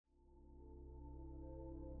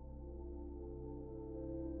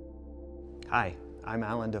Hi, I'm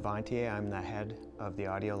Alan Devantier. I'm the head of the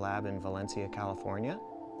audio lab in Valencia, California.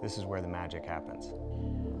 This is where the magic happens.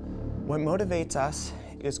 What motivates us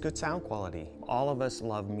is good sound quality. All of us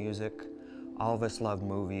love music, all of us love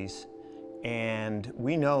movies, and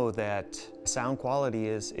we know that sound quality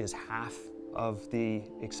is half of the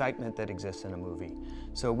excitement that exists in a movie.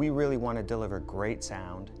 So we really want to deliver great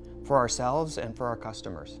sound for ourselves and for our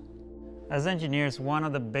customers. As engineers, one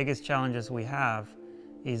of the biggest challenges we have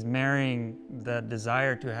is marrying the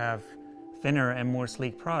desire to have thinner and more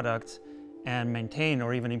sleek products and maintain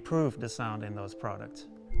or even improve the sound in those products.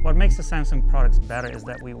 What makes the Samsung products better is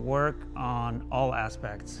that we work on all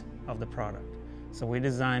aspects of the product. So we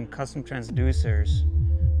design custom transducers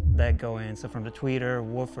that go in, so from the tweeter,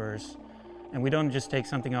 woofers, and we don't just take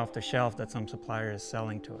something off the shelf that some supplier is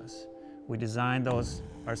selling to us. We design those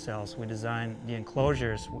ourselves. We design the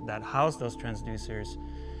enclosures that house those transducers,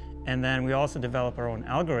 and then we also develop our own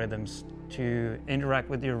algorithms to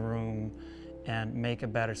interact with your room and make a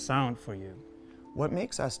better sound for you. What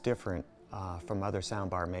makes us different from other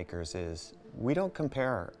soundbar makers is we don't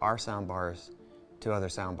compare our soundbars to other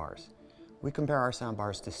soundbars. We compare our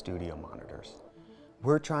soundbars to studio monitors.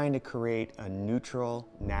 We're trying to create a neutral,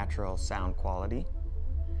 natural sound quality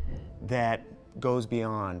that goes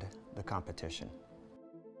beyond the competition.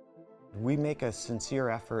 We make a sincere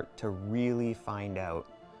effort to really find out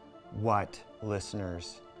what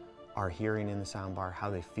listeners are hearing in the soundbar, how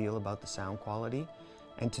they feel about the sound quality.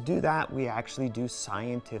 And to do that, we actually do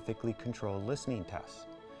scientifically controlled listening tests.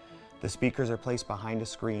 The speakers are placed behind a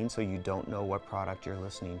screen so you don't know what product you're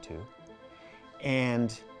listening to.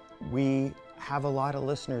 And we have a lot of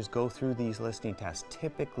listeners go through these listening tests,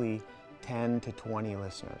 typically 10 to 20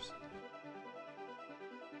 listeners.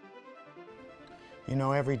 You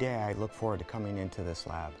know, every day I look forward to coming into this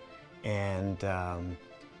lab and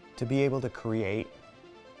to be able to create,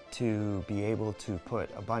 to be able to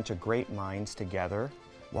put a bunch of great minds together,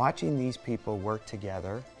 watching these people work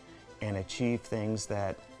together and achieve things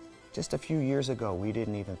that just a few years ago we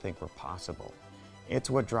didn't even think were possible.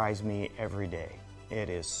 It's what drives me every day.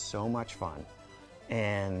 It is so much fun.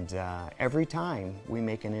 And every time we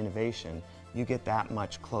make an innovation, you get that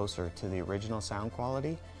much closer to the original sound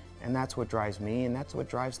quality, and that's what drives me, and that's what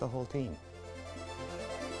drives the whole team.